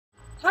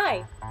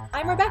Hi,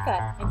 I'm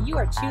Rebecca, and you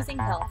are choosing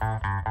health.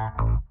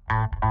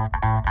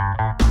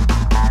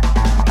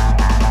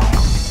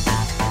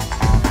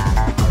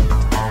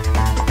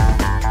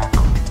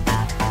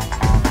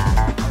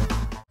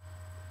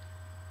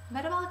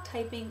 Metabolic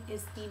typing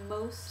is the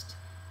most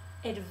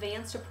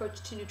advanced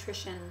approach to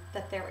nutrition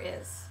that there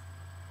is.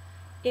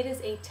 It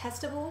is a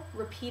testable,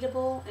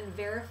 repeatable, and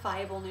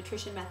verifiable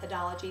nutrition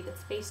methodology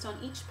that's based on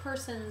each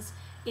person's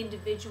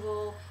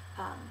individual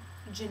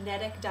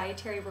genetic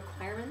dietary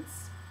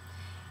requirements.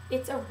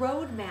 It's a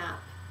roadmap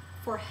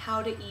for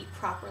how to eat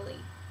properly.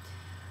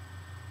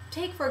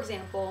 Take, for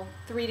example,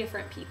 3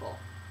 different people,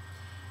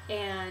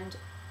 and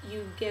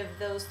you give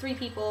those 3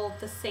 people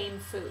the same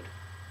food.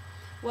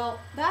 Well,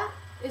 that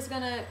is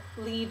going to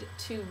lead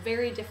to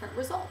very different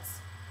results.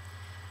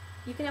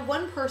 You can have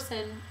one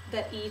person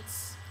that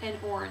eats an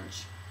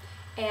orange,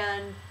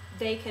 and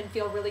they can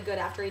feel really good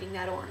after eating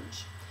that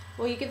orange.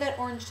 Well, you give that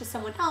orange to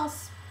someone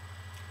else,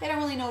 they don't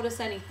really notice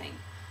anything.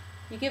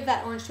 You give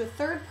that orange to a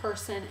third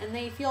person and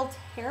they feel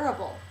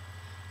terrible.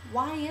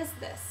 Why is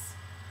this?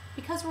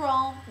 Because we're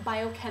all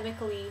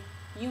biochemically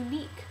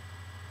unique.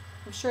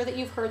 I'm sure that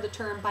you've heard the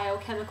term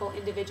biochemical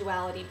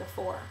individuality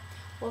before.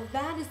 Well,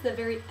 that is the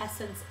very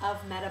essence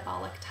of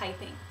metabolic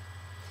typing.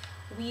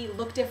 We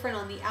look different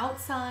on the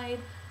outside,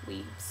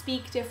 we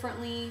speak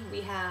differently,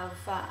 we have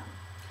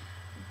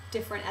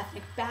different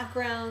ethnic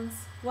backgrounds.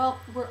 Well,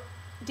 we're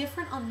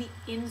different on the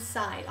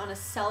inside, on a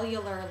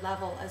cellular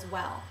level as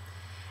well.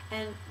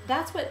 And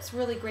that's what's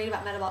really great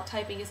about metabolic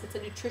typing, is it's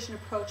a nutrition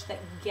approach that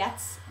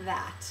gets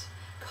that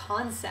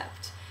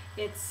concept.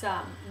 It's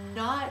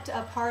not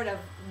a part of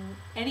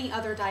any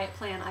other diet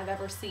plan I've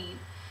ever seen.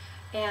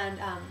 And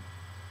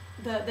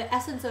the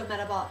essence of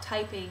metabolic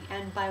typing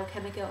and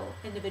biochemical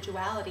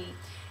individuality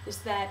is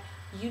that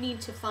you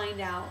need to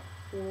find out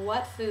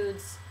what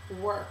foods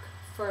work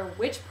for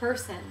which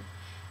person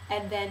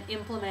and then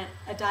implement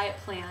a diet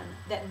plan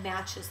that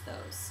matches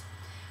those.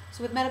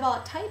 So with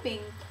metabolic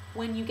typing,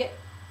 when you get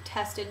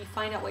tested, you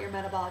find out what your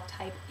metabolic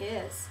type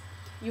is.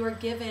 You are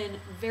given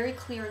very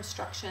clear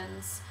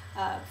instructions,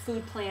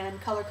 food plan,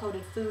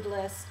 color-coded food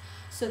list,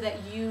 so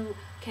that you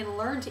can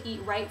learn to eat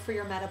right for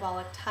your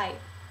metabolic type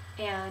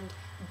and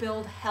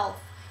build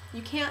health.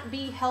 You can't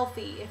be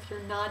healthy if you're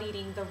not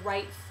eating the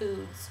right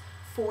foods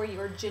for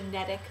your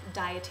genetic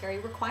dietary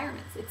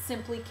requirements. It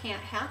simply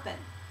can't happen.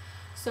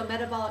 So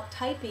metabolic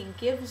typing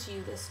gives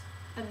you this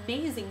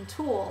amazing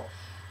tool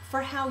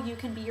for how you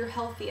can be your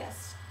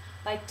healthiest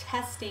by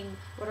testing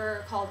what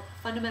are called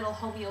fundamental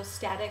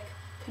homeostatic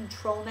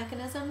control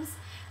mechanisms.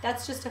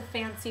 That's just a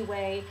fancy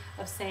way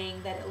of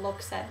saying that it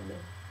looks at the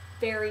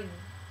very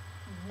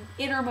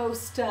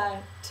innermost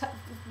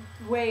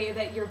way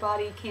that your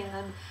body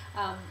can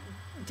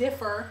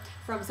differ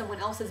from someone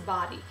else's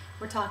body.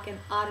 We're talking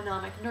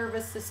autonomic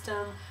nervous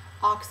system,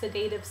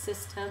 oxidative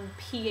system,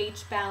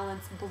 pH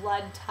balance,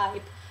 blood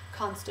type,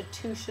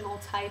 constitutional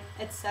type,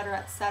 etc.,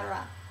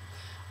 etc.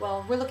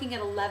 Well, we're looking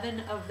at 11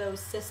 of those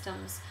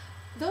systems.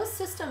 Those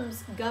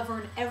systems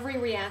govern every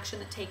reaction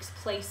that takes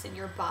place in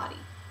your body.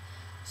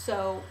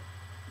 So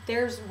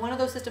there's one of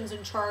those systems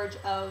in charge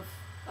of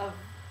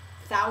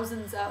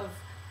thousands of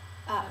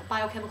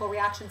biochemical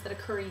reactions that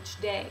occur each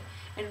day,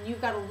 and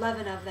you've got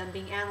 11 of them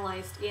being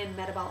analyzed in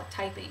metabolic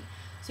typing.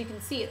 So you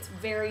can see it's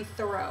very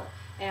thorough,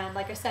 and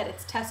like I said,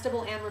 it's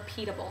testable and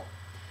repeatable.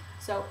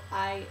 So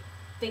I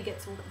think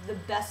it's the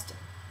best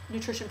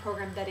nutrition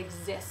program that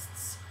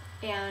exists.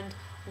 And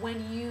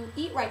when you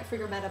eat right for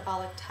your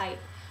metabolic type,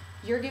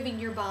 you're giving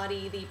your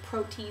body the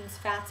proteins,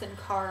 fats, and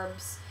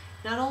carbs,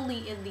 not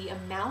only in the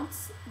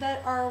amounts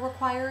that are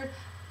required,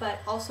 but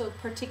also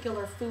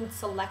particular food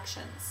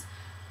selections.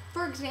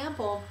 For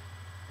example,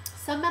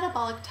 some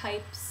metabolic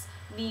types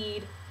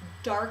need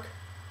dark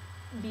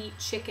meat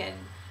chicken,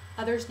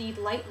 others need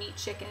light meat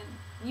chicken.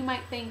 You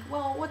might think,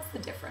 well, what's the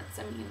difference?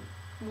 I mean,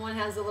 one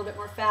has a little bit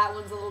more fat,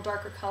 one's a little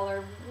darker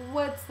color.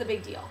 What's the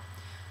big deal?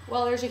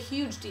 Well, there's a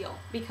huge deal,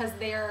 because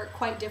they're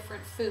quite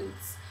different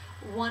foods.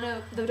 One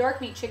of the dark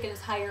meat chicken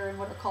is higher in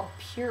what are called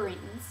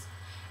purines,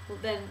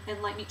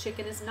 and light meat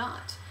chicken is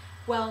not.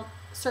 Well,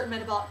 certain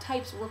metabolic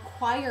types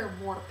require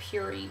more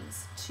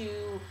purines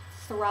to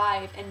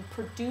thrive and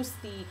produce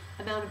the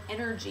amount of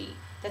energy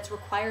that's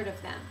required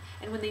of them.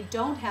 And when they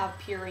don't have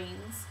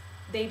purines,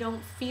 they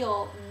don't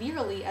feel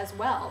nearly as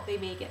well. They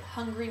may get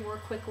hungry more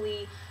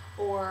quickly,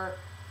 or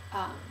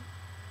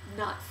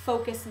not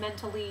focus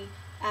mentally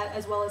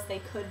as well as they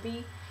could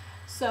be.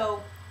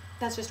 So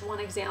that's just one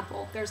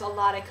example. There's a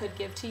lot I could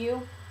give to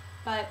you,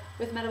 but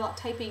with metabolic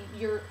typing,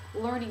 you're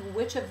learning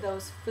which of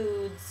those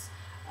foods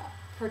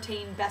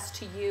pertain best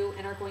to you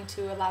and are going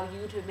to allow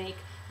you to make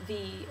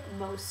the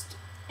most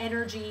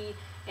energy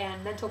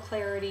and mental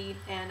clarity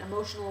and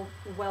emotional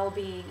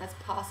well-being as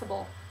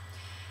possible.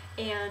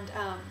 And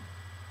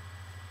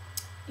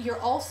you're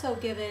also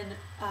given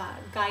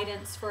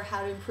guidance for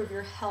how to improve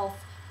your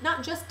health,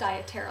 not just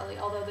dietarily,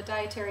 although the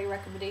dietary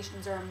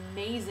recommendations are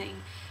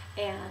amazing.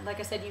 And like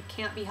I said, you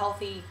can't be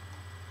healthy,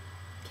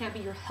 can't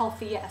be your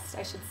healthiest,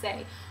 I should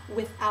say,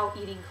 without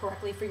eating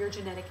correctly for your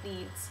genetic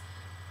needs.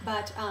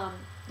 But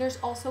there's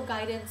also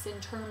guidance in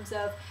terms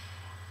of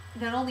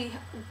not only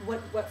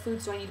what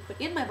foods do I need to put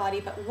in my body,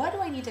 but what do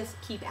I need to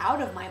keep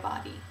out of my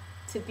body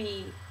to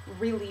be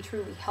really,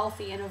 truly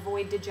healthy and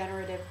avoid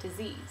degenerative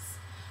disease.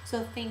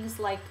 So things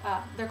like,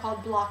 they're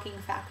called blocking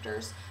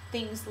factors,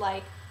 things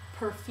like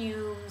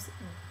perfumes,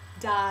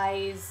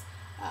 dyes,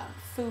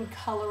 food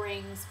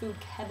colorings, food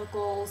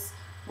chemicals,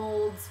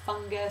 molds,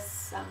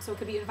 fungus. So it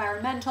could be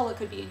environmental, it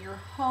could be in your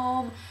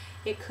home,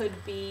 it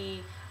could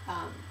be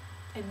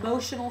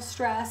emotional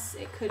stress,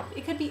 it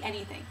could be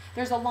anything.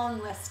 There's a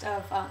long list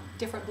of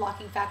different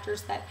blocking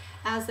factors that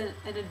as an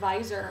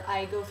advisor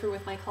I go through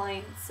with my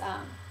clients.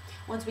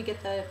 Once we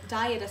get the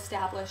diet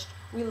established,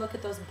 we look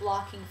at those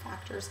blocking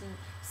factors and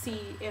see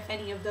if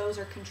any of those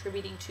are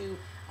contributing to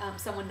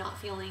someone not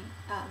feeling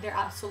their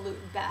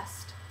absolute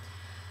best.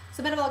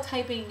 So metabolic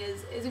typing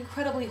is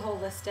incredibly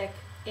holistic,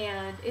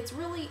 and it's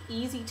really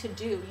easy to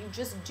do. You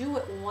just do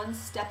it one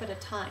step at a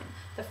time.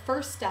 The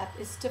first step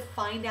is to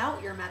find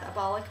out your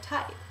metabolic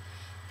type.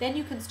 Then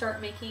you can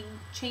start making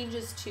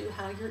changes to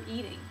how you're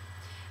eating.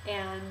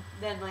 And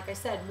then, like I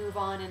said, move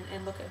on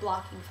and look at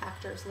blocking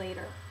factors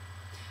later.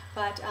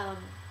 But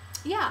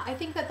yeah, I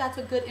think that that's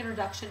a good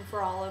introduction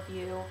for all of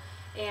you.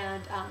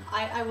 And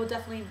I will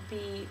definitely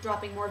be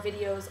dropping more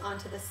videos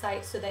onto the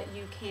site so that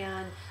you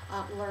can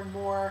learn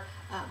more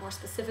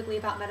specifically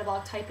about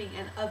metabolic typing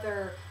and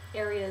other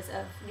areas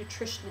of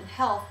nutrition and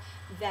health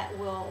that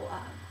will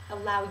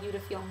allow you to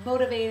feel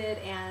motivated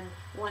and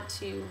want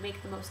to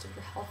make the most of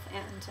your health.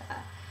 And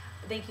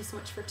thank you so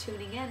much for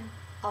tuning in.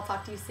 I'll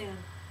talk to you soon.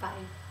 Bye.